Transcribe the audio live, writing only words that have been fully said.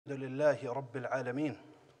الحمد لله رب العالمين،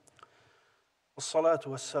 والصلاة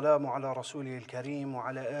والسلام على رسوله الكريم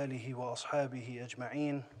وعلى آله وأصحابه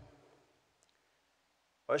أجمعين،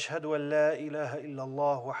 وأشهد أن لا إله إلا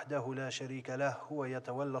الله وحده لا شريك له هو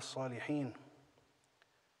يتولى الصالحين،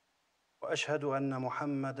 وأشهد أن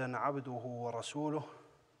محمدًا عبده ورسوله.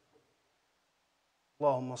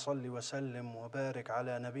 اللهم صل وسلم وبارك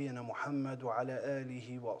على نبينا محمد وعلى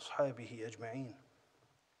آله وأصحابه أجمعين.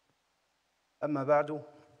 أما بعد.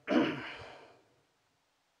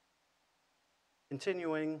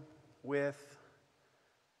 Continuing with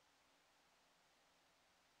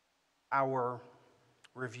our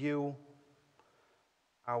review,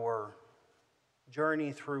 our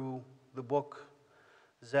journey through the book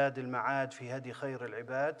Zadul-Ma'ad في هدي خير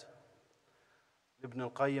العباد لابن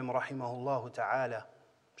القيم رحمه الله تعالى،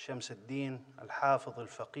 شمس الدين الحافظ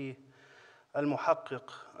الفقيه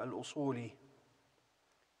المحقق الأصولي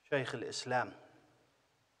شيخ الإسلام.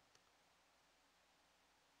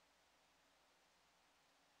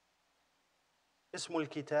 اسم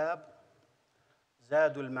الكتاب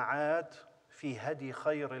زاد المعاد في هدي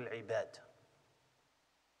خير العباد.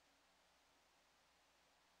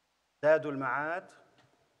 زاد المعاد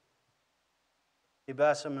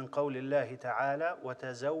اقتباسا من قول الله تعالى: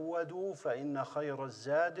 وتزودوا فإن خير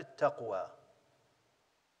الزاد التقوى.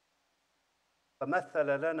 فمثل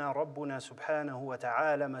لنا ربنا سبحانه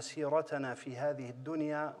وتعالى مسيرتنا في هذه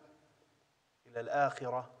الدنيا إلى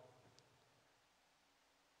الآخرة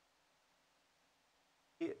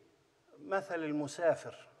مثل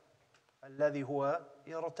المسافر الذي هو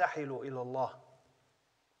يرتحل إلى الله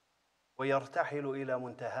ويرتحل إلى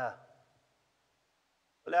منتهاه،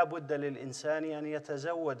 ولا بد للإنسان أن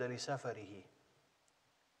يتزود لسفره.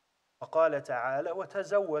 فقال تعالى: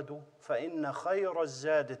 وتزودوا فإن خير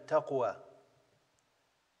الزاد التقوى.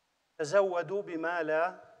 تزودوا بما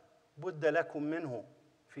لا بد لكم منه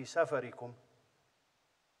في سفركم،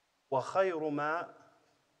 وخير ما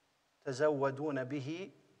تزودون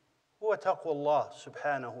به هو تقوى الله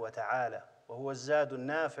سبحانه وتعالى، وهو الزاد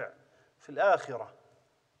النافع في الآخرة.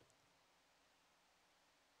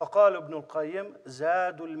 فقال ابن القيم: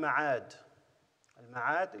 زاد المعاد،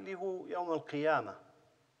 المعاد اللي هو يوم القيامة،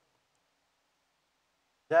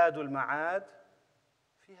 زاد المعاد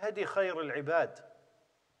في هدي خير العباد،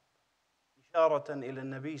 إشارة إلى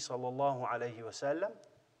النبي صلى الله عليه وسلم،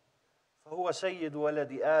 فهو سيد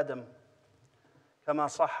ولد آدم كما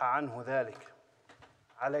صح عنه ذلك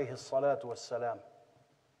عليه الصلاة والسلام.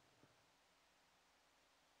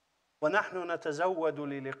 ونحن نتزود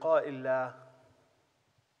للقاء الله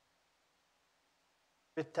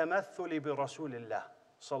بالتمثل برسول الله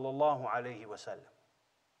صلى الله عليه وسلم،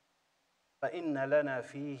 فإن لنا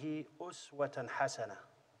فيه أسوة حسنة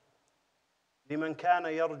لمن كان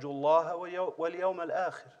يرجو الله واليوم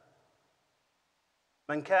الآخر.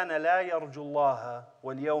 من كان لا يرجو الله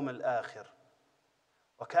واليوم الآخر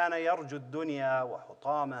وكان يرجو الدنيا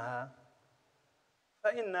وحطامها،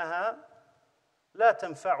 فإنها لا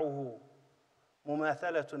تنفعه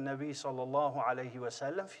مماثلة النبي صلى الله عليه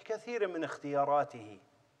وسلم في كثير من اختياراته،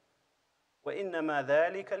 وإنما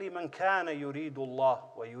ذلك لمن كان يريد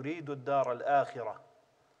الله ويريد الدار الآخرة،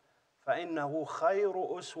 فإنه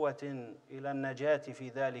خير أسوة إلى النجاة في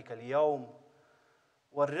ذلك اليوم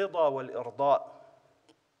والرضا والإرضاء.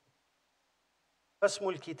 فاسم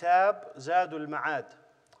الكتاب زاد المعاد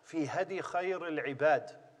في هدي خير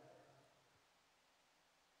العباد،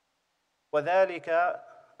 وذلك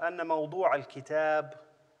أن موضوع الكتاب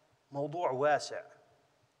موضوع واسع.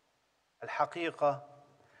 الحقيقة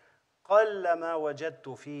قلما وجدت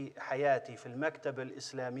في حياتي في المكتبة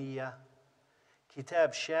الإسلامية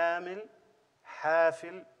كتاب شامل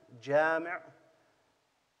حافل جامع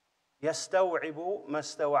يستوعب ما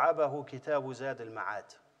استوعبه كتاب زاد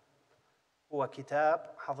المعاد. هو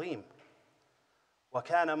كتاب عظيم،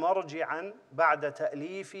 وكان مرجعاً بعد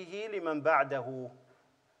تأليفه لمن بعده،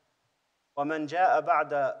 ومن جاء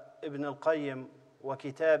بعد ابن القيم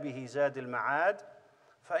وكتابه زاد المعاد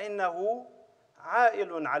فإنه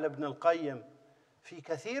عائل على ابن القيم في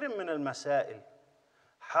كثير من المسائل،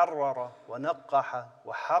 حرر ونقح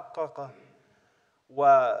وحقق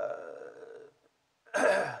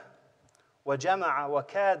وجمع،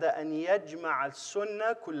 وكاد أن يجمع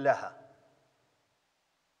السنة كلها.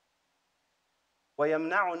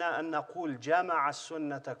 ويمنعنا أن نقول جمع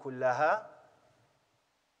السنة كلها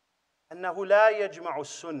أنه لا يجمع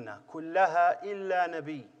السنة كلها إلا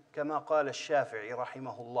نبي، كما قال الشافعي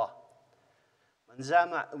رحمه الله: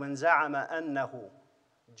 من زعم أنه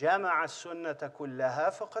جمع السنة كلها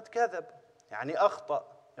فقد كذب، يعني أخطأ.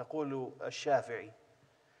 يقول الشافعي: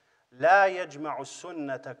 لا يجمع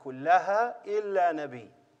السنة كلها إلا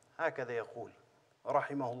نبي، هكذا يقول.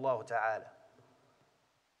 رحمه الله تعالى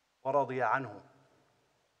ورضي عنه،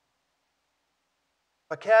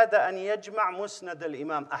 فكاد أن يجمع مسند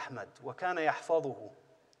الإمام أحمد وكان يحفظه.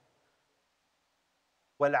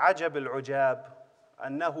 والعجب العجاب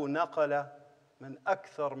أنه نقل من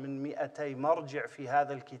أكثر من 200 مرجع في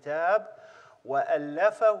هذا الكتاب،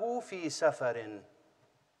 وألفه في سفر.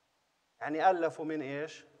 يعني ألفه من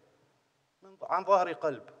إيش؟ عن ظهر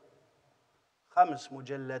قلب، 5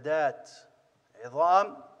 مجلدات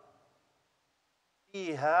عظام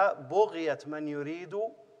فيها بغية من يريد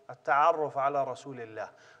التعرف على رسول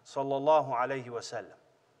الله صلى الله عليه وسلم.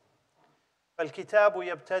 فالكتاب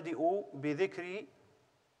يبتدئ بذكر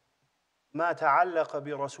ما تعلق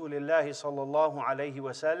برسول الله صلى الله عليه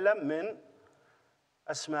وسلم من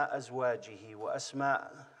أسماء أزواجه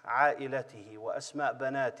وأسماء عائلته وأسماء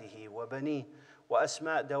بناته وبنيه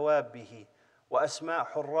وأسماء دوابه وأسماء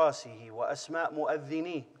حراسه وأسماء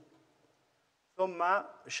مؤذنيه، ثم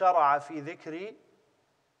شرع في ذكر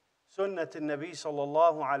سنة النبي صلى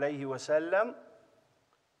الله عليه وسلم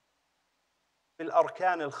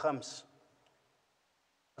بالأركان ال5: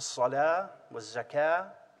 الصلاة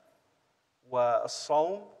والزكاة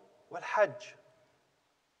والصوم والحج.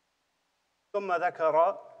 ثم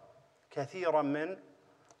ذكر كثيرا من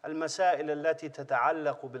المسائل التي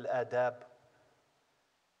تتعلق بالآداب،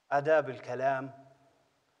 آداب الكلام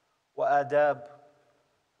وآداب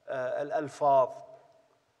الألفاظ،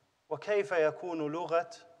 وكيف يكون لغة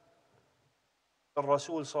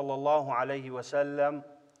الرسول صلى الله عليه وسلم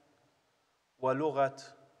ولغة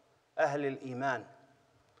أهل الإيمان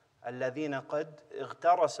الذين قد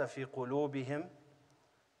اغترس في قلوبهم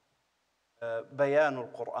بيان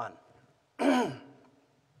القرآن.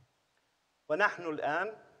 ونحن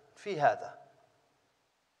الآن في هذا،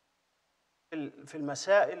 في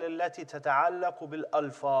المسائل التي تتعلق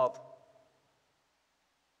بالألفاظ،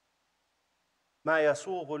 ما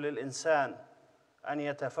يسوغ للإنسان أن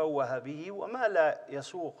يتفوه به وما لا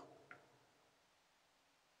يسوغ.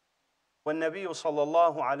 والنبي صلى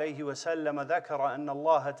الله عليه وسلم ذكر أن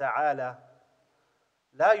الله تعالى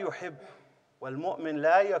لا يحب، والمؤمن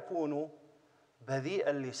لا يكون بذيء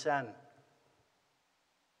اللسان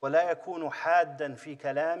ولا يكون حاداً في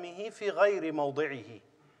كلامه في غير موضعه،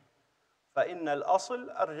 فإن الأصل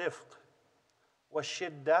الرفق،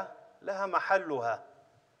 والشدة لها محلها،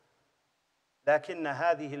 لكن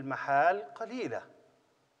هذه المحال قليلة.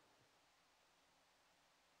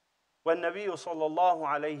 والنبي صلى الله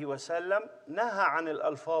عليه وسلم نهى عن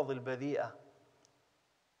الألفاظ البذيئة،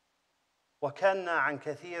 وكنا عن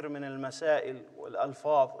كثير من المسائل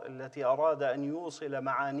والألفاظ التي أراد أن يوصل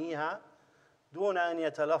معانيها دون أن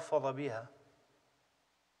يتلفظ بها.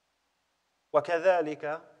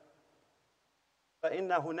 وكذلك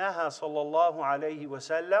فإنه نهى صلى الله عليه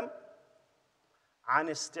وسلم عن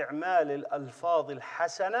استعمال الألفاظ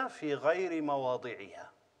الحسنة في غير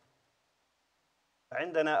مواضعها.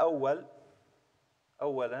 عندنا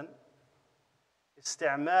أولاً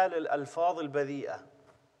استعمال الألفاظ البذيئة،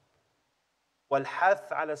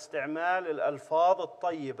 والحث على استعمال الألفاظ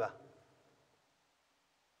الطيبة،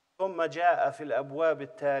 ثم جاء في الأبواب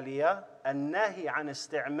التالية النهي عن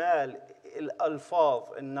استعمال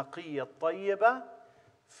الألفاظ النقية الطيبة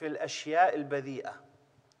في الأشياء البذيئة،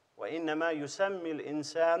 وإنما يسمي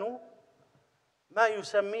الإنسان ما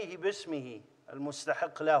يسميه باسمه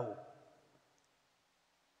المستحق له.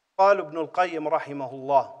 قال ابن القيم رحمه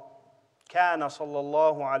الله: كان صلى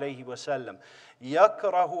الله عليه وسلم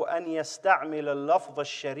يكره أن يستعمل اللفظ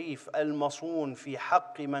الشريف المصون في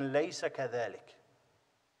حق من ليس كذلك.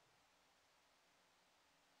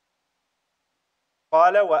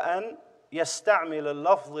 قال: وأن يستعمل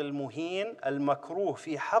اللفظ المهين المكروه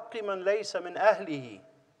في حق من ليس من أهله.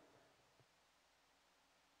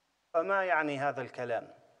 فما يعني هذا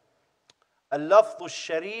الكلام؟ اللفظ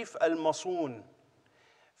الشريف المصون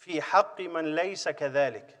في حق من ليس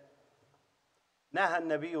كذلك. نهى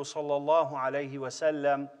النبي صلى الله عليه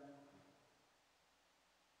وسلم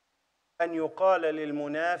أن يقال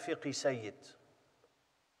للمنافق سيد،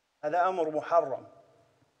 هذا أمر محرم.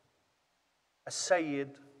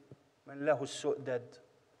 السيد من له السؤدد،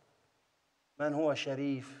 من هو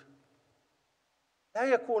شريف، لا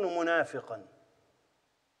يكون منافقا.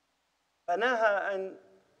 فنهى أن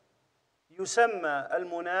يسمى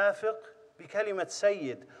المنافق بكلمة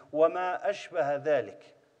سيد وما أشبه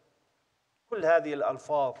ذلك. كل هذه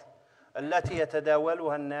الألفاظ التي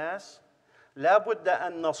يتداولها الناس لا بد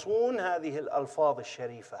أن نصون هذه الألفاظ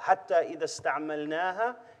الشريفة، حتى إذا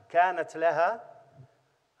استعملناها كانت لها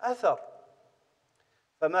أثر.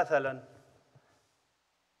 فمثلا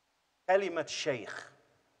كلمة شيخ،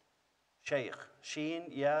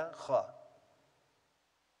 شين يا خاء،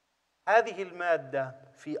 هذه المادة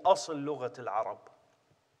في أصل لغة العرب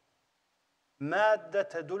مادة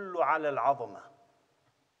تدل على العظمة،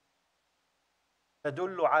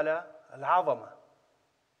 تدل على العظمة،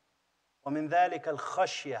 ومن ذلك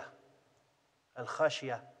الخشية.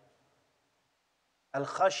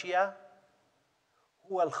 الخشية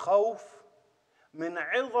هو الخوف من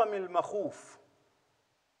عظم المخوف.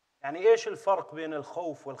 يعني إيش الفرق بين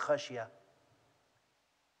الخوف والخشية؟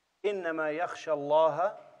 إنما يخشى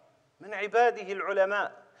الله من عباده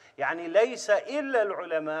العلماء، يعني ليس إلا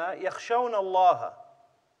العلماء يخشون الله.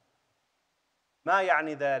 ما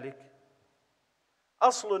يعني ذلك؟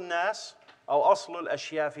 أصل الناس أو أصل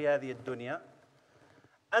الأشياء في هذه الدنيا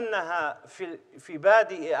أنها في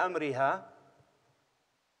بادئ أمرها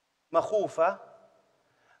مخوفة،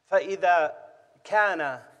 فإذا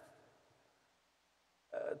كان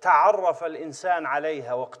تعرف الإنسان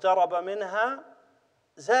عليها واقترب منها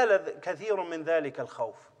زال كثير من ذلك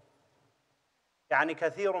الخوف. يعني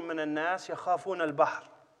كثير من الناس يخافون البحر،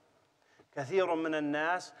 كثير من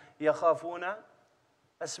الناس يخافون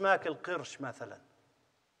أسماك القرش مثلا.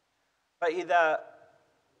 فإذا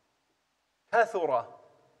كثر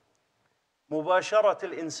مباشرة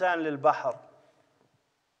الإنسان للبحر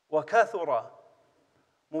وكثر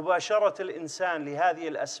مباشرة الإنسان لهذه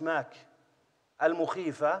الأسماك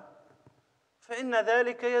المخيفة فإن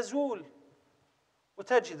ذلك يزول،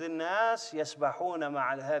 وتجد الناس يسبحون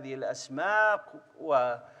مع هذه الأسماك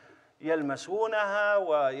ويلمسونها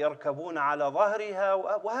ويركبون على ظهرها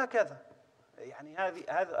وهكذا. يعني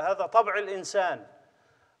هذا طبع الإنسان،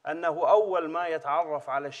 أنه أول ما يتعرف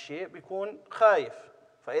على الشيء بيكون خايف،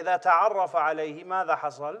 فإذا تعرف عليه ماذا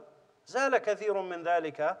حصل؟ زال كثير من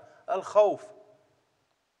ذلك الخوف،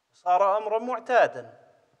 صار أمرا معتادا.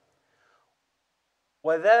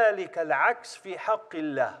 وذلك العكس في حق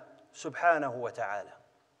الله سبحانه وتعالى.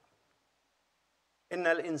 إن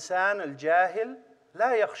الإنسان الجاهل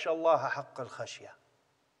لا يخشى الله حق الخشية،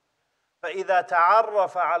 فإذا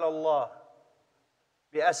تعرف على الله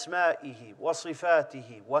بأسمائه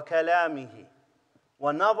وصفاته وكلامه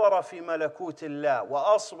ونظر في ملكوت الله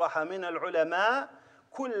وأصبح من العلماء،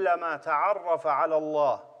 كلما تعرف على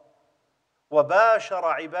الله وباشر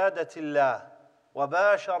عبادة الله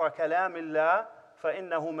وباشر كلام الله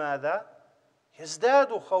فإنه ماذا؟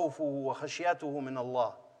 يزداد خوفه وخشيته من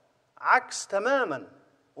الله، عكس تماما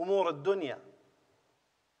أمور الدنيا.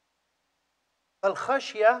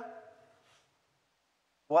 الخشية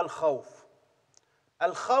والخوف،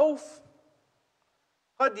 الخوف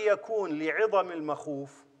قد يكون لعظم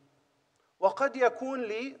المخوف وقد يكون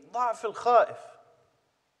لضعف الخائف.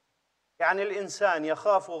 يعني الإنسان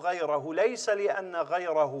يخاف غيره ليس لأن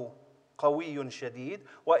غيره قوي شديد،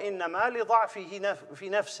 وإنما لضعفه في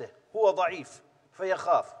نفسه، هو ضعيف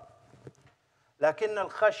فيخاف. لكن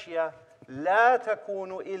الخشية لا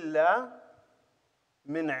تكون إلا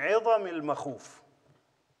من عظم المخوف.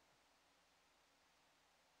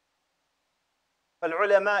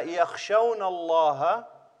 فالعلماء يخشون الله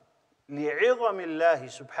لعظم الله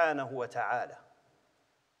سبحانه وتعالى.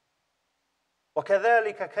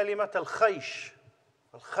 وكذلك كلمة الخيش،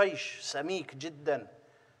 الخيش سميك جدا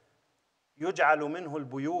يجعل منه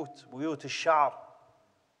البيوت، بيوت الشعر،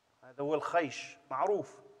 هذا هو الخيش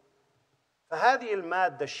معروف. فهذه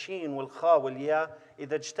المادة الشين والخاء والياء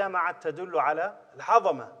إذا اجتمعت تدل على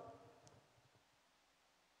العظمة.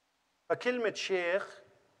 فكلمة شيخ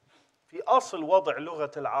في أصل وضع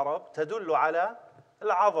لغة العرب تدل على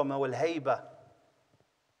العظمة والهيبة.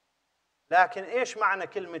 لكن إيش معنى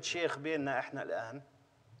كلمة شيخ بيننا إحنا الآن؟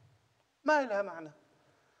 ما لها معنى،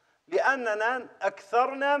 لأننا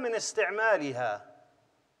أكثرنا من استعمالها.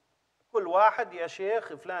 كل واحد يا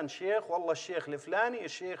شيخ فلان شيخ، والله الشيخ الفلاني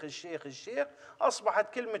الشيخ الشيخ الشيخ،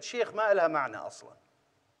 أصبحت كلمة شيخ ما لها معنى أصلا.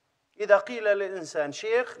 إذا قيل للإنسان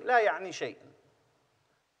شيخ لا يعني شيئا،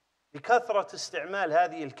 بكثرة استعمال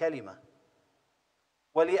هذه الكلمة،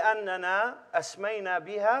 ولأننا أسمينا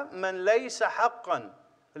بها من ليس حقا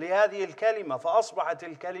لهذه الكلمة، فأصبحت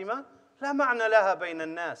الكلمة لا معنى لها بين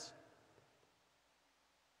الناس.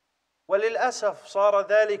 وللأسف صار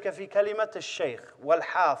ذلك في كلمة الشيخ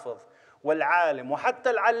والحافظ والعالم وحتى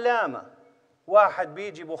العلامة. واحد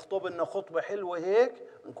بيجي بخطب لنا خطبة حلوة هيك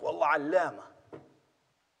نقول والله علامة.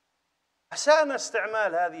 أسأنا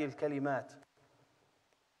استعمال هذه الكلمات.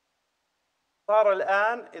 صار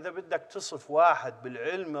الآن إذا بدك تصف واحد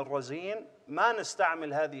بالعلم الرزين ما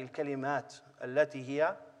نستعمل هذه الكلمات التي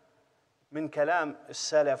هي من كلام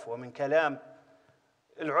السلف ومن كلام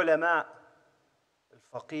العلماء،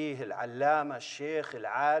 الفقيه العلامة الشيخ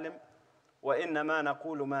العالم، وإنما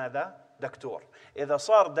نقول ماذا؟ دكتور. إذا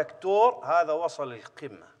صار دكتور هذا وصل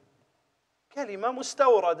القمة، كلمة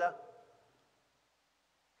مستوردة،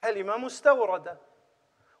 كلمة مستوردة.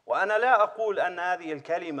 وأنا لا أقول أن هذه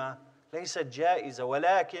الكلمة ليست جائزة،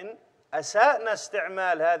 ولكن أسأنا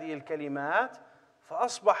استعمال هذه الكلمات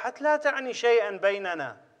فأصبحت لا تعني شيئا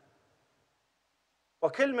بيننا.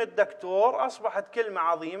 وكلمة دكتور أصبحت كلمة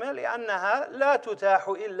عظيمة لأنها لا تتاح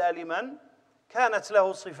إلا لمن كانت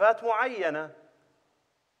له صفات معينة.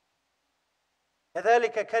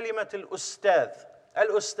 كذلك كلمة الأستاذ.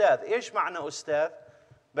 الأستاذ إيش معنى أستاذ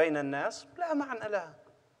بين الناس؟ لا معنى لها.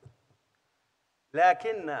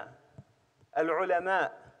 لكن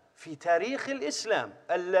العلماء في تاريخ الإسلام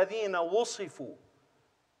الذين وصفوا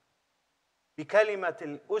بكلمة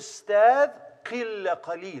الأستاذ قلة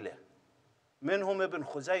قليلة، منهم ابن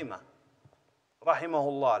خزيمة رحمه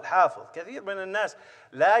الله الحافظ. كثير من الناس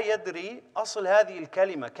لا يدري أصل هذه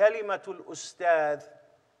الكلمة. كلمة الأستاذ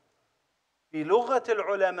في لغة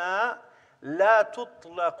العلماء لا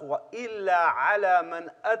تطلق إلا على من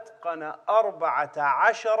أتقن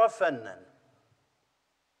 14 فناً.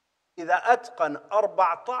 إذا أتقن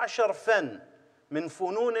 14 فن من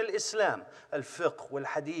فنون الإسلام، الفقه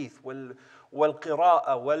والحديث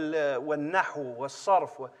والقراءة والنحو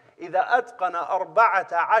والصرف، إذا أتقن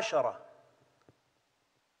 14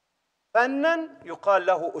 فناً يقال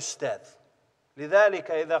له أستاذ.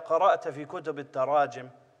 لذلك إذا قرأت في كتب التراجم،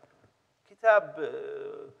 كتاب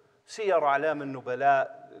سير أعلام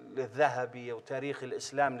النبلاء للذهبي وتاريخ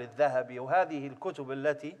الإسلام للذهبي وهذه الكتب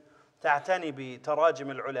التي تعتني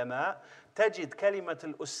بتراجم العلماء، تجد كلمة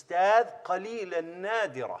الأستاذ قليلا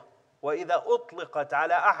نادرة، وإذا أطلقت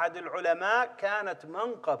على أحد العلماء كانت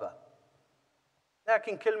منقبة.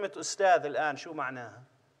 لكن كلمة أستاذ الآن شو معناها؟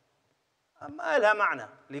 ما لها معنى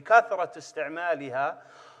لكثرة استعمالها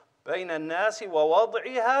بين الناس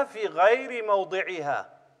ووضعها في غير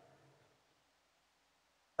موضعها.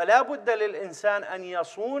 فلا بد للإنسان أن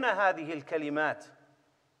يصون هذه الكلمات.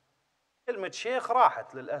 كلمة شيخ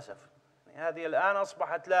راحت للأسف، هذه الآن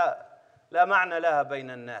أصبحت لا معنى لها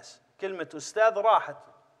بين الناس. كلمة أستاذ راحت،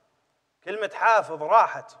 كلمة حافظ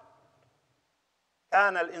راحت.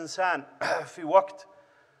 كان الإنسان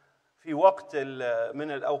في وقت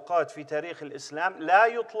من الأوقات في تاريخ الإسلام لا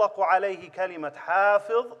يطلق عليه كلمة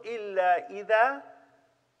حافظ إلا إذا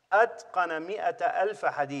أتقن 100,000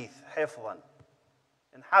 حديث حفظا.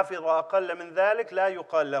 إن حفظ أقل من ذلك لا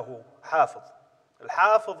يقال له حافظ.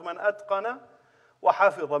 الحافظ من أتقن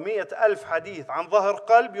وحفظ 100,000 حديث عن ظهر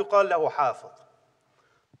قلب يقال له حافظ.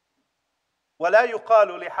 ولا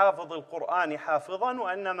يقال لحافظ القرآن حافظا،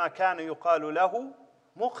 وإنما كان يقال له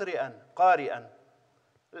مقرئا قارئا.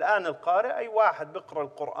 الآن القارئ أي واحد بيقرأ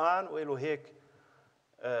القرآن وله هيك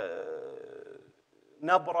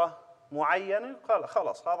نبرة معينة يقال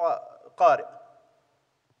خلص هذا قارئ،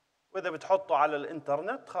 وإذا بتحطه على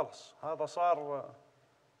الإنترنت خلص هذا صار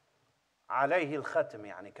عليه الختم،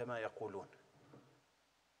 يعني كما يقولون.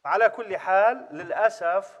 على كل حال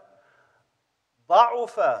للأسف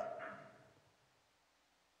ضعف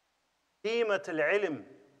قيمة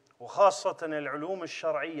العلم وخاصة العلوم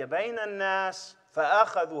الشرعية بين الناس،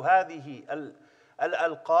 فأخذوا هذه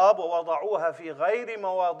الألقاب ووضعوها في غير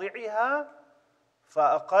مواضعها،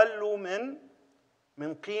 فأقلوا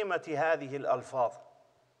من قيمة هذه الألفاظ،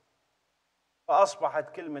 فأصبحت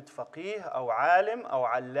كلمة فقيه أو عالم أو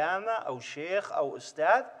علامة أو شيخ أو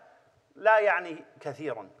أستاذ لا يعني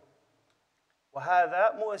كثيرا.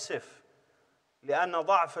 وهذا مؤسف، لأن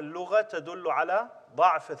ضعف اللغة تدل على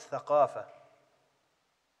ضعف الثقافة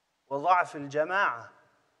وضعف الجماعة.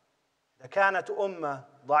 إذا كانت أمة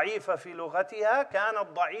ضعيفة في لغتها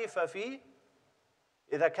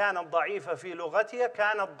إذا كانت ضعيفة في لغتها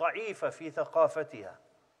كانت ضعيفة في ثقافتها.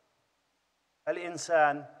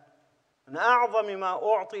 الإنسان من أعظم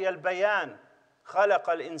ما أعطي البيان، خلق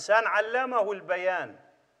الإنسان علمه البيان.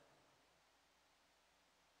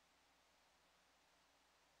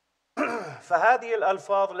 فهذه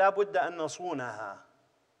الألفاظ لا بد أن نصونها،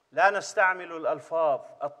 لا نستعمل الألفاظ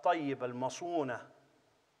الطيبة المصونة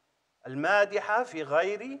المادحة في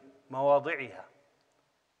غير مواضعها.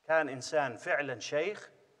 كان إنسان فعلا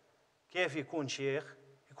شيخ، كيف يكون شيخ؟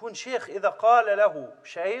 يكون شيخ إذا قال له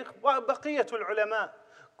شيخ. وبقية العلماء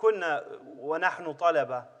كنا ونحن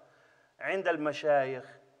طلبة عند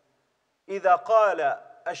المشايخ إذا قال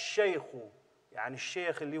الشيخ، يعني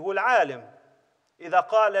الشيخ اللي هو العالم، إذا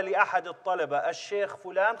قال لأحد الطلبة الشيخ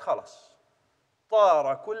فلان خلص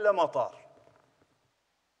طار كل مطار.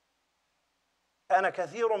 كان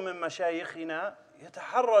كثير من مشايخنا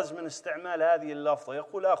يتحرز من استعمال هذه اللفظة،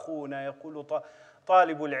 يقول أخونا، يقول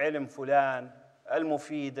طالب العلم فلان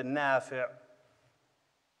المفيد النافع.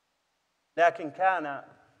 لكن كان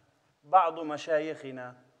بعض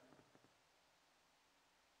مشايخنا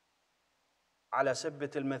على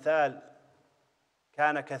سبة المثال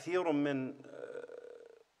كان كثير من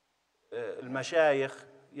المشايخ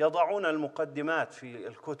يضعون المقدمات في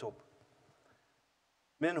الكتب،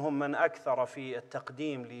 منهم من أكثر في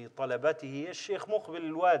التقديم لطلبته الشيخ مقبل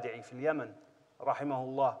الوادعي في اليمن رحمه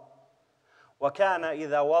الله، وكان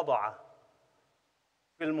إذا وضع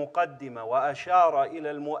في المقدمة وأشار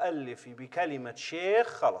إلى المؤلف بكلمة شيخ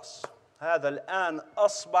خلص، هذا الآن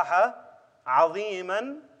أصبح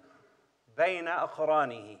عظيما بين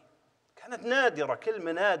أقرانه. كانت نادرة،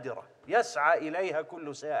 كلمة نادرة يسعى إليها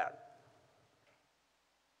كل ساعة،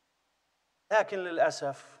 لكن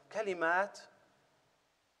للأسف كلمات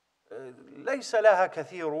ليس لها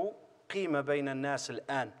كثير قيمة بين الناس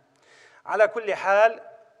الآن. على كل حال،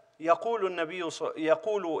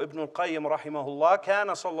 يقول ابن القيم رحمه الله: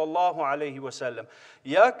 كان صلى الله عليه وسلم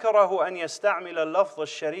يكره أن يستعمل اللفظ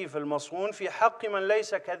الشريف المصون في حق من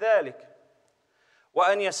ليس كذلك،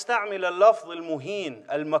 وأن يستعمل اللفظ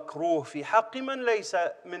المهين المكروه في حق من ليس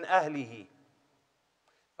من أهله.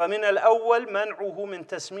 فمن الأول منعه من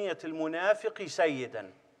تسمية المنافق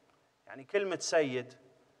سيدا، يعني كلمة سيد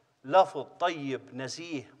لفظ طيب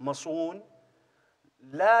نزيه مصون،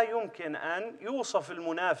 لا يمكن أن يوصف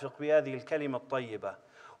المنافق بهذه الكلمة الطيبة.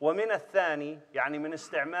 ومن الثاني، يعني من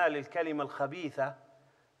استعمال الكلمة الخبيثة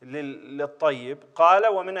للطيب، قال: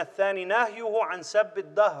 ومن الثاني نهيه عن سب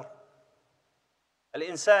الدهر.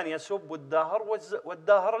 الإنسان يسب الدهر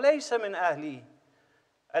والدهر ليس من أهل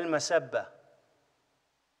المسبة.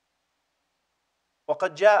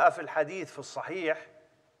 وقد جاء في الحديث في الصحيح،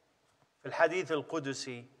 في الحديث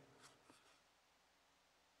القدسي: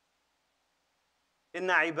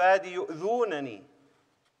 إن عبادي يؤذونني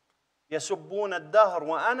يسبون الدهر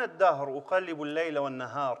وأنا الدهر أقلب الليل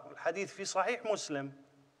والنهار. الحديث في صحيح مسلم.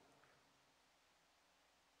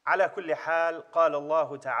 على كل حال، قال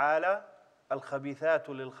الله تعالى: الخبيثات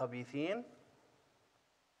للخبيثين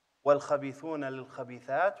والخبيثون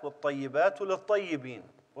للخبيثات والطيبات للطيبين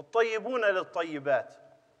والطيبون للطيبات.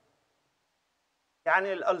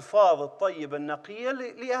 يعني الألفاظ الطيبة النقية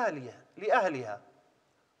لأهلها،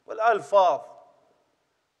 والألفاظ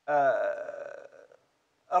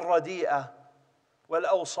الرديئة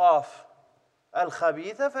والأوصاف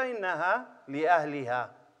الخبيثة فإنها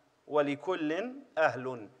لأهلها، ولكل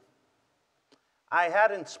أهل. I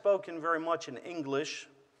hadn't spoken very much in English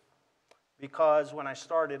because when I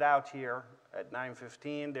started out here at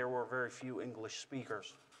 9:15, there were very few English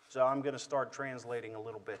speakers. So I'm going to start translating a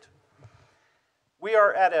little bit. We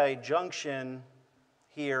are at a junction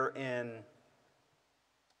here in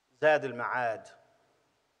Zadul-Ma'ad,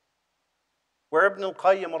 where Ibn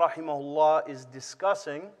Al-Qayyim rahimahullah is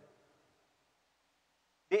discussing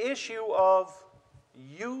the issue of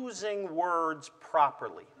using words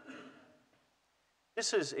properly.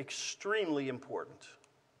 This is extremely important.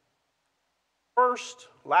 First,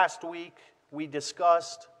 last week we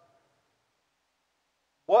discussed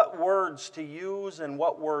what words to use and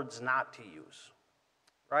what words not to use,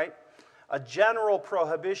 right? A general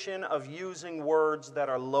prohibition of using words that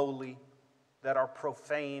are lowly, that are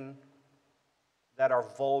profane, that are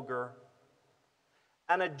vulgar,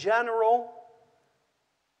 and a general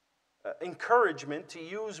encouragement to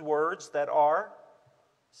use words that are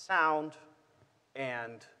sound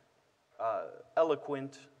and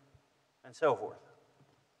eloquent and so forth.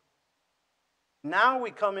 Now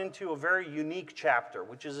we come into a very unique chapter,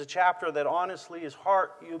 which is a chapter that honestly is hard,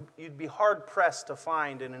 you'd be hard-pressed to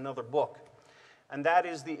find in another book. And that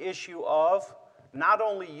is the issue of not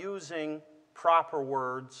only using proper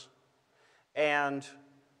words and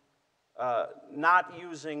not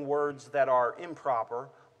using words that are improper,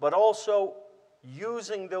 but also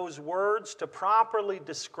using those words to properly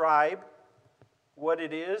describe what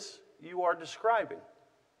it is you are describing.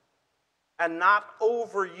 And not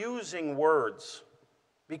overusing words.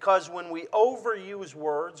 Because when we overuse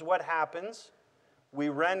words, what happens? We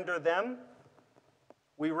render them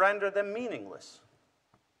meaningless.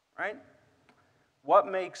 Right? What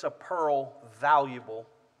makes a pearl valuable?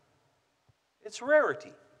 Its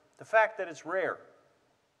rarity. The fact that it's rare.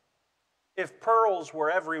 If pearls were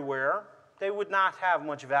everywhere, they would not have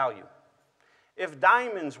much value. If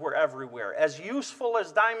diamonds were everywhere, as useful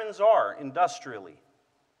as diamonds are industrially,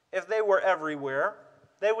 if they were everywhere,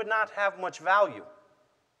 they would not have much value.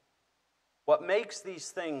 What makes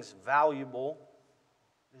these things valuable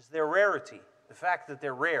is their rarity, the fact that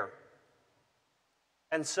they're rare.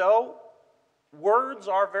 And so, words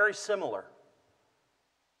are very similar.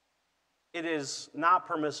 It is not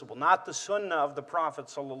permissible, not the Sunnah of the Prophet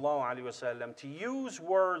ﷺ, to use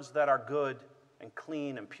words that are good and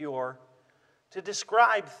clean and pure to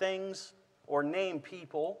describe things or name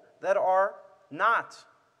people that are not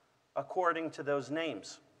according to those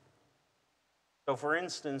names. So for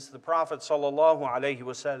instance, the Prophet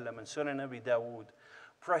ﷺ in Sunnah Abi Dawood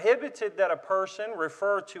prohibited that a person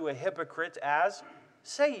refer to a hypocrite as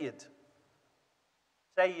Sayyid.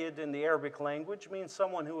 Sayyid in the Arabic language means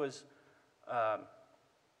someone who is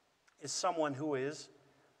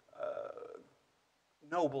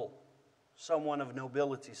noble, someone of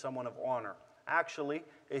nobility, someone of honor. Actually,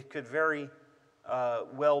 it could very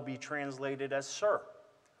well be translated as sir.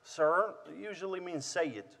 Sir usually means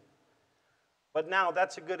Sayyid. But now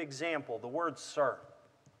that's a good example, the word sir.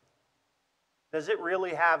 Does it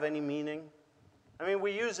really have any meaning? I mean,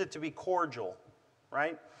 we use it to be cordial,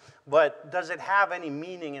 right? But does it have any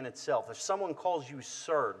meaning in itself? If someone calls you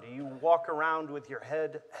sir, do you walk around with your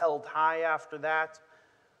head held high after that?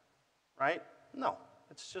 Right? No.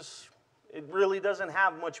 It's just, it really doesn't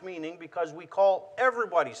have much meaning because we call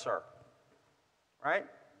everybody sir. Right?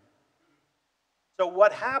 So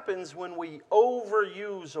what happens when we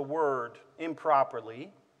overuse a word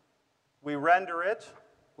improperly? We render it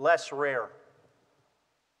less rare.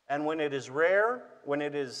 And when it is rare, when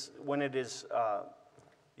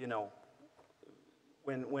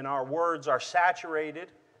our words are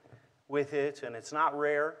saturated with it and it's not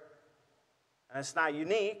rare and it's not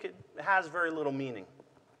unique, it has very little meaning.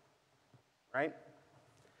 Right?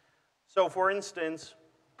 So for instance,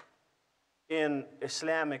 in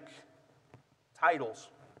Islamic titles,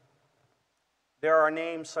 there are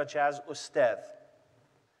names such as Ustad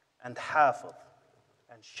and Hafiz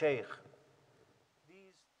and Sheikh.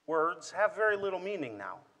 These words have very little meaning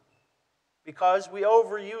now because we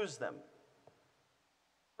overuse them.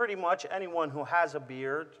 Pretty much anyone who has a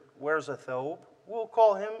beard, wears a thobe, we'll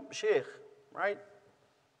call him Sheikh, right?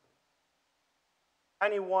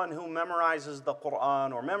 Anyone who memorizes the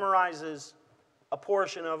Quran or memorizes a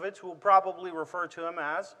portion of it will probably refer to him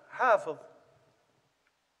as Hafiz.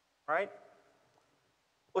 Right?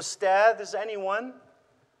 Ustad is anyone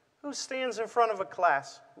who stands in front of a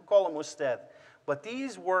class. We call him Ustad. But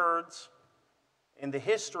these words, in the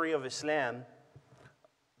history of Islam,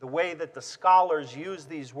 the way that the scholars use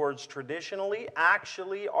these words traditionally,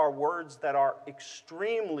 actually are words that are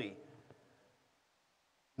extremely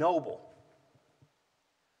noble.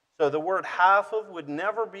 So the word Hafiz would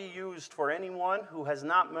never be used for anyone who has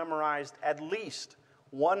not memorized at least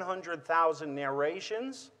 100,000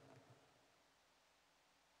 narrations.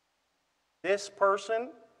 This person,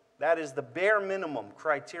 that is the bare minimum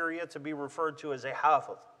criteria to be referred to as a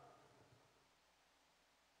Hafiz.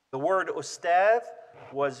 The word Ustad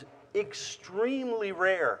was extremely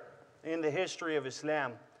rare in the history of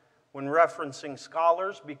Islam when referencing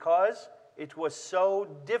scholars because it was so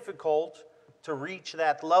difficult to reach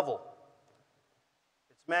that level.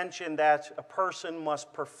 It's mentioned that a person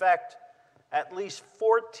must perfect at least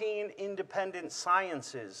 14 independent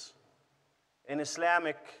sciences in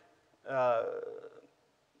Islamic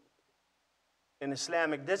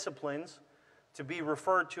disciplines to be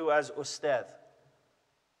referred to as Ustad.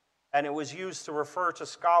 And it was used to refer to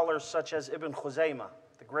scholars such as Ibn Khuzaymah,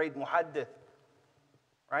 the great muhaddith,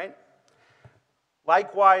 right?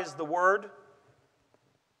 Likewise, the word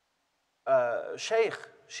Sheikh.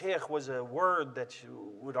 Sheikh was a word that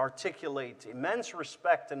would articulate immense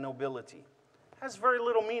respect and nobility. It has very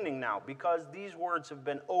little meaning now because these words have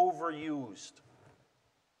been overused.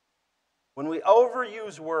 When we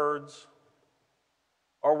overuse words,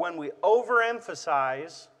 or when we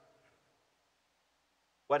overemphasize,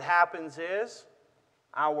 what happens is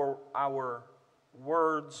our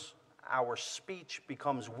words, our speech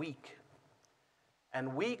becomes weak.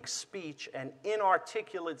 And weak speech and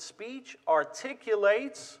inarticulate speech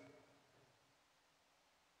articulates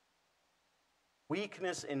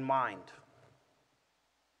weakness in mind.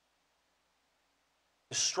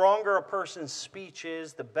 The stronger a person's speech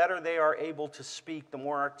is, the better they are able to speak. The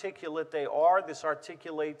more articulate they are, this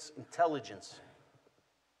articulates intelligence.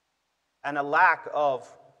 And a lack of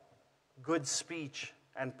good speech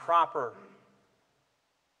and proper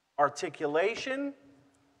articulation,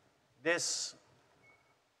 this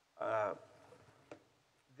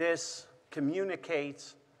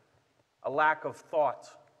communicates a lack of thought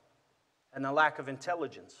and a lack of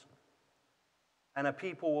intelligence. And a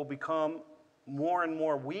people will become more and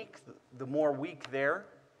more weak. The more weak their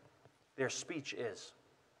speech is.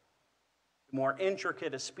 The more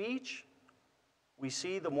intricate a speech we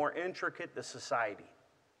see, the more intricate the society.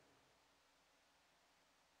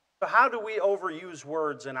 So how do we overuse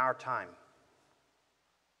words in our time?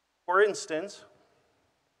 For instance,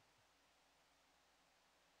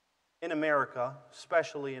 in America,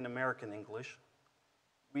 especially in American English,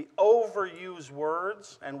 we overuse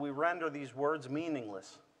words and we render these words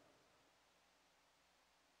meaningless.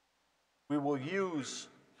 We will use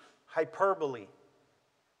hyperbole,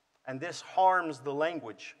 and this harms the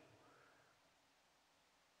language.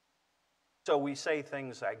 So we say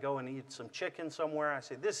things, I go and eat some chicken somewhere, I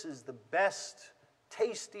say, this is the best,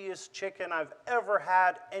 tastiest chicken I've ever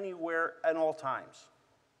had anywhere at all times.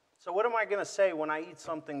 So what am I going to say when I eat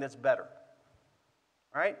something that's better?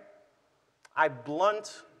 Right? I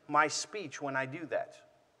blunt my speech when I do that.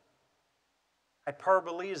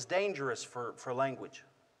 Hyperbole is dangerous for language.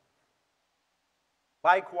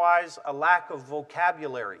 Likewise, a lack of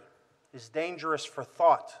vocabulary is dangerous for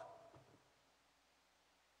thought.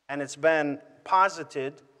 And it's been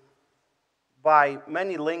posited by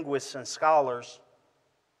many linguists and scholars,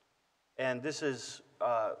 and this is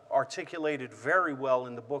articulated very well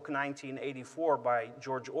in the book 1984 by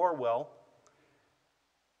George Orwell,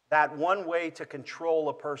 that one way to control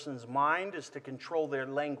a person's mind is to control their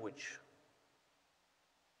language.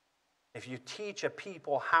 If you teach a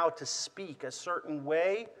people how to speak a certain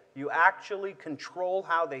way, you actually control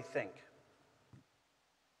how they think.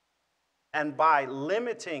 And by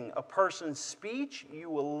limiting a person's speech, you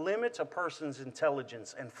will limit a person's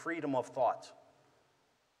intelligence and freedom of thought.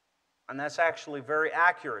 And that's actually very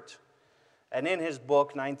accurate. And in his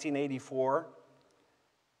book, 1984,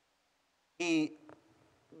 he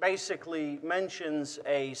basically mentions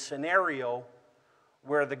a scenario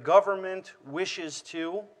where the government wishes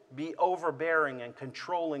to be overbearing and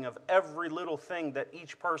controlling of every little thing that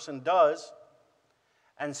each person does.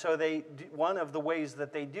 And so one of the ways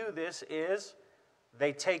that they do this is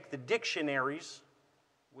they take the dictionaries,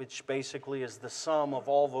 which basically is the sum of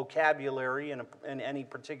all vocabulary in any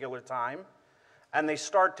particular time, and they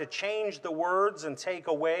start to change the words and take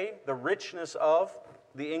away the richness of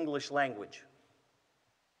the English language.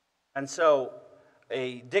 And so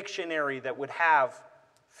a dictionary that would have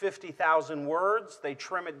 50,000 words, they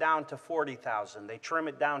trim it down to 40,000. They trim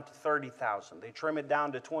it down to 30,000. They trim it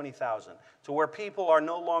down to 20,000. To where people are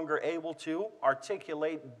no longer able to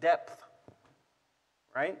articulate depth,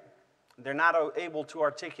 right? They're not able to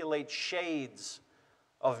articulate shades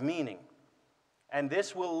of meaning. And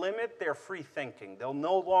this will limit their free thinking. They'll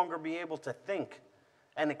no longer be able to think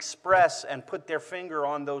and express and put their finger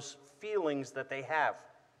on those feelings that they have.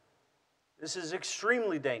 This is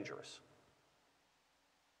extremely dangerous.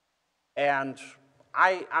 And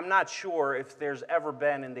I'm not sure if there's ever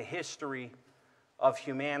been in the history of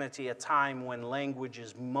humanity a time when language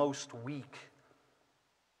is most weak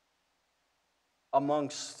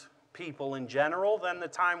amongst people in general than the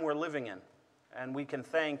time we're living in. And we can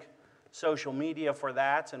thank social media for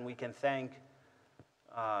that, and we can thank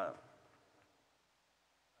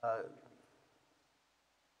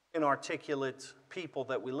inarticulate people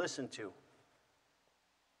that we listen to.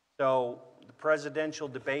 So the presidential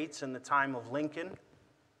debates in the time of Lincoln,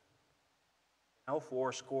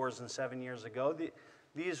 7 years ago,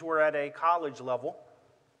 these were at a college level.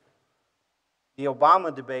 The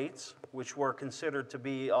Obama debates, which were considered to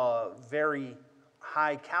be very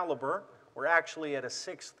high caliber, were actually at a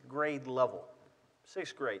 6th grade level.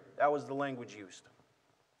 6th grade, that was the language used.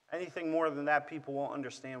 Anything more than that, people won't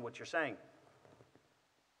understand what you're saying.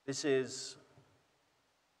 This is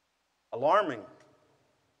alarming.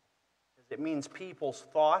 It means people's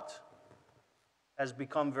thought has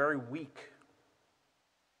become very weak.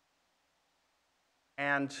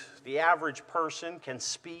 And the average person can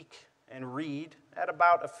speak and read at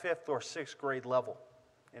about a 5th or 6th grade level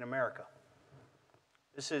in America.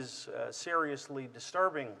 This is seriously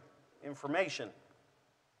disturbing information.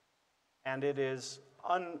 And it is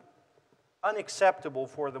unacceptable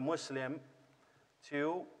for the Muslim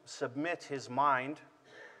to submit his mind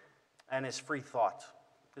and his free thought.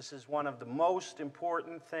 This is one of the most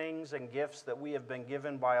important things and gifts that we have been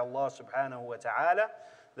given by Allah subhanahu wa ta'ala,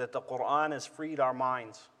 that the Quran has freed our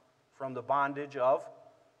minds from the bondage of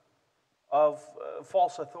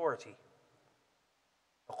false authority.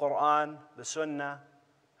 The Quran, the Sunnah,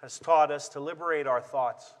 has taught us to liberate our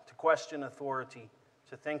thoughts, to question authority,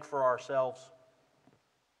 to think for ourselves.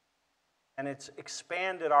 And it's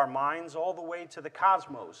expanded our minds all the way to the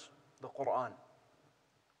cosmos, the Quran.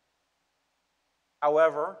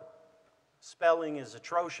 However, spelling is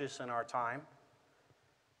atrocious in our time.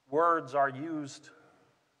 Words are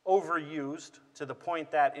overused to the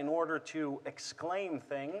point that in order to exclaim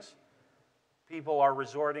things, people are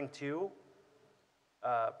resorting to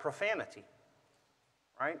profanity,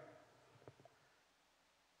 right?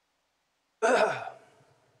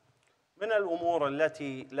 من الأمور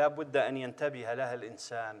التي لا بد أن ينتبه لها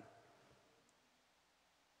الإنسان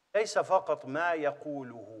ليس فقط ما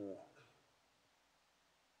يقوله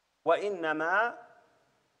وإنما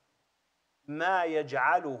ما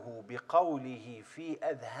يجعله بقوله في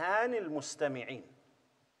أذهان المستمعين.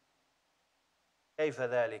 كيف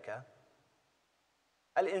ذلك؟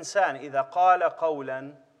 الإنسان إذا قال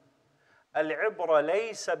قولا العبرة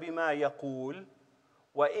ليس بما يقول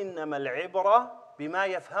وإنما العبرة بما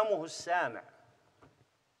يفهمه السامع.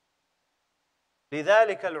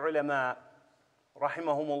 لذلك العلماء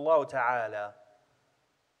رحمهم الله تعالى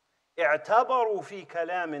اعتبروا في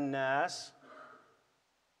كلام الناس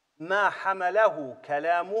ما حمله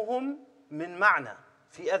كلامهم من معنى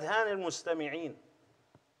في أذهان المستمعين،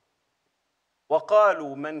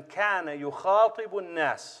 وقالوا من كان يخاطب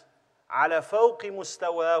الناس على فوق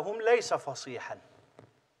مستواهم ليس فصيحا،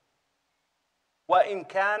 وإن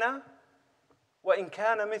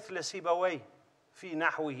كان مثل سيبويه في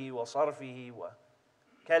نحوه وصرفه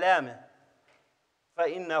وكلامه،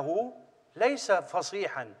 فإنه ليس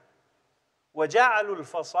فصيحا. وجعلوا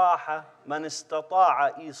الفصاحة من استطاع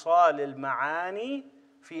إيصال المعاني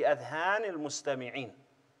في أذهان المستمعين،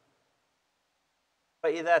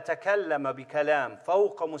 فإذا تكلم بكلام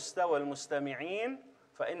فوق مستوى المستمعين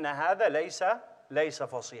فإن هذا ليس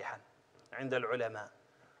فصيحا عند العلماء.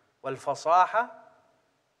 والفصاحة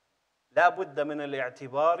لا بد من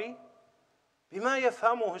الاعتبار بما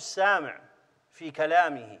يفهمه السامع في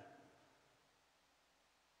كلامه.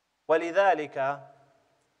 ولذلك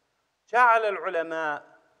جعل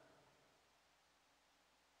العلماء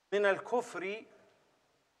من الكفر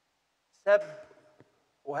سب،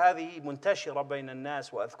 وهذه منتشرة بين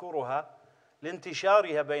الناس، وأذكرها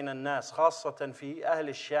لانتشارها بين الناس خاصة في أهل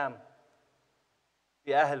الشام،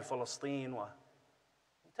 في أهل فلسطين،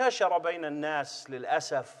 وانتشر بين الناس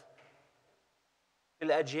للأسف في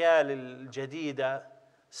الأجيال الجديدة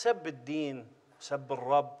سب الدين، سب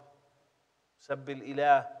الرب، سب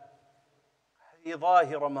الإله. هذه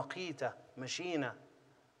ظاهرة مقيتة مشينة.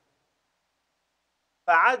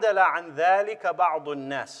 فعدل عن ذلك بعض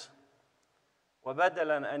الناس،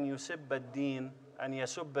 وبدلا أن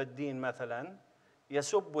يسب الدين مثلا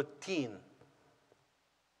يسب التين،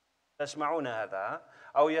 تسمعون هذا؟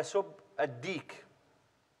 أو يسب الديك.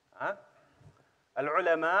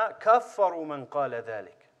 العلماء كفروا من قال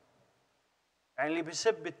ذلك، يعني اللي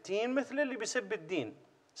بيسب التين مثل اللي بيسب الدين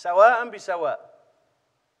سواء بسواء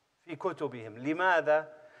في كتبهم.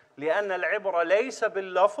 لماذا؟ لأن العبرة ليس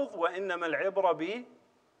باللفظ وإنما العبرة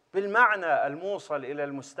بالمعنى الموصل إلى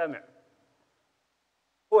المستمع.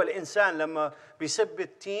 هو الإنسان لما بيسب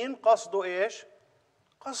التين قصده إيش؟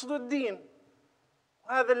 قصده الدين،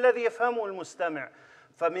 وهذا الذي يفهمه المستمع.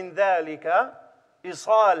 فمن ذلك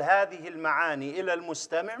إيصال هذه المعاني إلى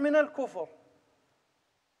المستمع من الكفر.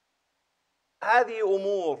 هذه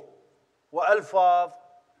أمور وألفاظ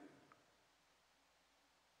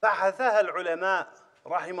بحثها العلماء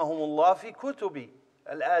رحمهم الله في كتب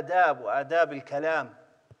الآداب وآداب الكلام،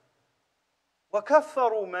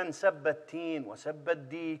 وكفروا من سب التين وسب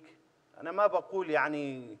الديك. أنا ما بقول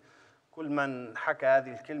يعني كل من حكى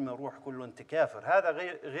هذه الكلمة روح كله أنت كافر، هذا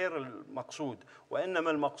غير المقصود،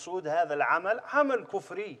 وإنما المقصود هذا العمل عمل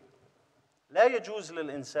كفري لا يجوز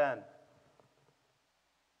للإنسان.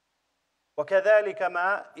 وكذلك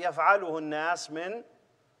ما يفعله الناس من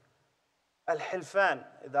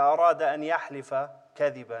الحلفان، إذا أراد أن يحلف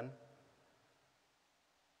كذبا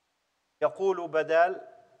يقول بدل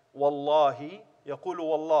والله يقول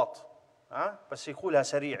واللاط، بس يقولها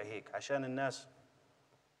سريع هيك عشان الناس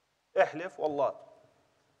احلف واللاط.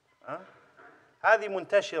 هذه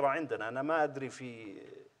منتشرة عندنا. أنا ما أدري في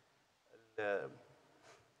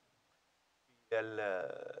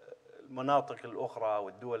المناطق الأخرى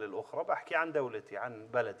والدول الأخرى، بحكي عن دولتي عن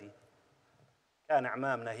بلدي. كان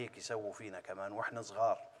أعمامنا هيك يسووا فينا كمان وإحنا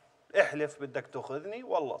صغار، احلف بدك تأخذني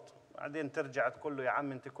واللاط، بعدين ترجع تقول له يا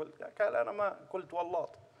عم أنت قلت، قال أنا ما قلت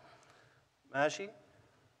واللاط. ماشي؟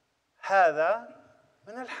 هذا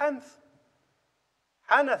من الحنث،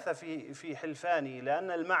 حنث في حلفانه،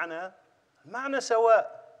 لأن المعنى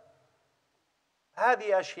سواء.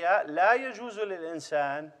 هذه أشياء لا يجوز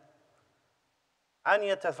للإنسان أن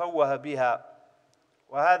يتفوه بها،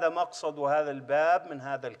 وهذا مقصد هذا الباب من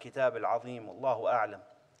هذا الكتاب العظيم، والله أعلم.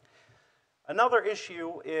 Another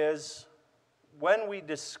issue is when we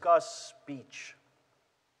discuss speech.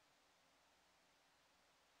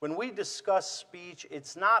 When we discuss speech,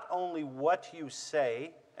 it's not only what you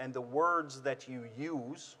say and the words that you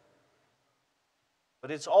use,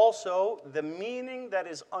 but it's also the meaning that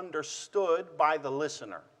is understood by the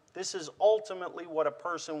listener. This is ultimately what a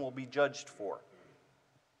person will be judged for.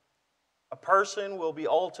 A person will be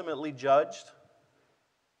ultimately judged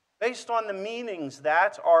based on the meanings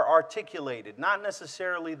that are articulated, not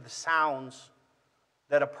necessarily the sounds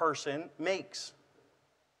that a person makes.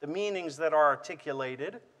 The meanings that are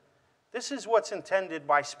articulated, this is what's intended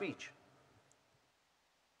by speech.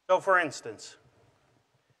 So for instance,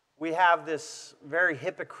 we have this very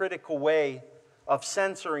hypocritical way of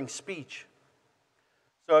censoring speech.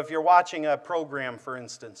 So if you're watching a program, for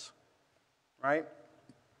instance, right?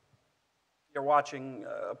 You're watching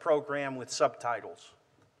a program with subtitles,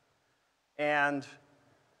 and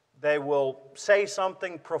they will say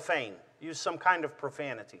something profane, use some kind of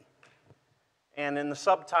profanity. And in the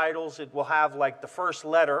subtitles, it will have like the first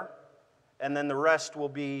letter, and then the rest will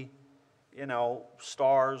be,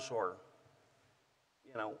 stars or,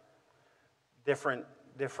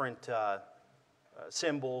 different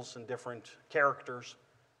symbols and different characters,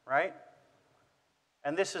 right?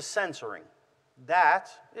 And this is censoring. That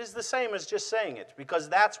is the same as just saying it, because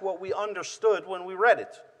that's what we understood when we read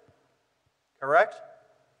it. Correct?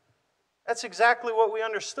 That's exactly what we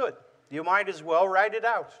understood. You might as well write it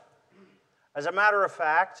out. As a matter of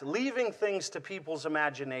fact, leaving things to people's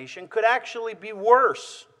imagination could actually be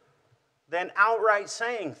worse than outright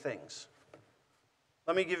saying things.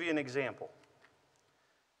 Let me give you an example.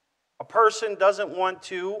 A person doesn't want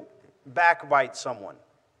to backbite someone.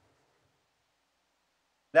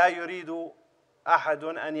 لا يريد أحد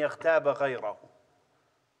أن يغتاب غيره.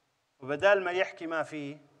 وبدال ما يحكي ما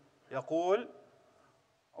فيه يقول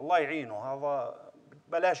الله يعينه هذا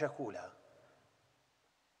بلاش أكلها.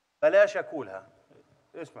 بلاش أكلها.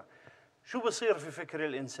 اسمع، شو بصير في فكر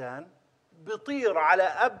الإنسان؟ بيطير على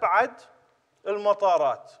أبعد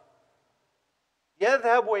المطارات.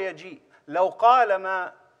 يذهب ويجيء. لو قال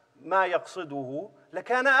ما يقصده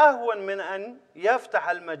لكان أهون من أن يفتح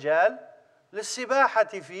المجال للسباحة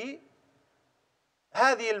في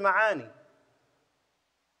هذه المعاني.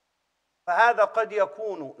 فهذا قد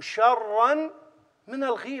يكون شرا من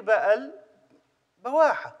الغيبة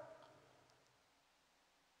البواحة.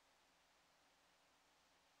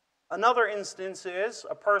 Another instance is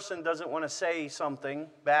a person doesn't want to say something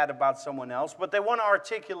bad about someone else, but they want to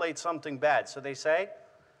articulate something bad. So they say,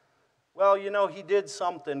 well, he did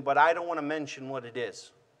something, but I don't want to mention what it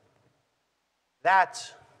is.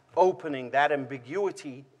 That opening, that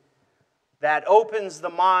ambiguity, that opens the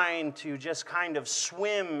mind to just kind of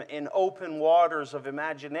swim in open waters of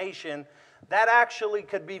imagination, that actually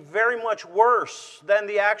could be very much worse than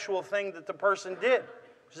the actual thing that the person did.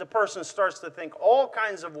 Because the person starts to think all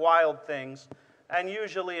kinds of wild things, and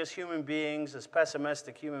usually as human beings, as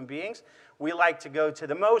pessimistic human beings, we like to go to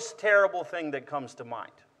the most terrible thing that comes to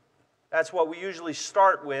mind. That's what we usually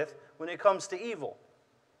start with when it comes to evil.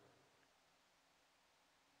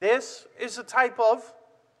 This is a type of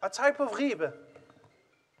غيبة.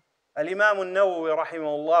 الإمام النووي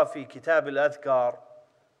رحمه الله في كتاب الأذكار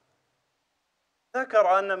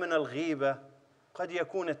ذكر أن من الغيبة قد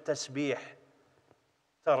يكون التسبيح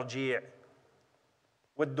ترجيع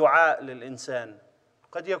والدعاء للإنسان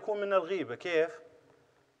قد يكون من الغيبة. كيف؟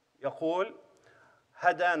 يقول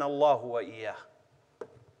هدانا الله وإياه.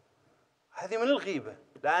 هذه من الغيبة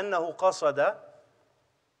لأنه قصد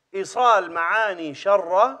إيصال معاني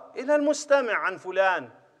شرة إلى المستمع عن فلان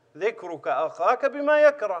ذكرك أخاك بما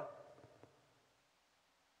يكره.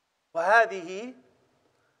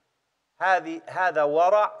 هذا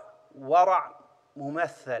ورع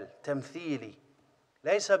ممثل تمثيلي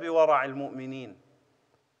ليس بورع المؤمنين.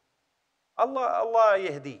 الله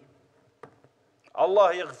يهدي،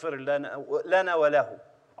 الله يغفر لنا وله،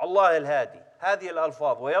 الله الهادي. هذه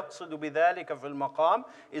الألفاظ، ويقصد بذلك في المقام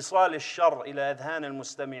إيصال الشر إلى أذهان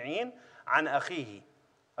المستمعين عن أخيه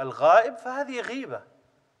الغائب، فهذه غيبة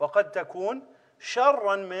وقد تكون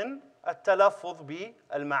شرا من التلفظ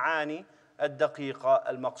بالمعاني الدقيقة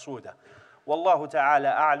المقصودة. والله تعالى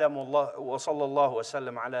أعلم، وصلى الله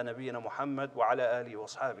وسلم على نبينا محمد وعلى آله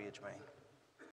وأصحابه أجمعين.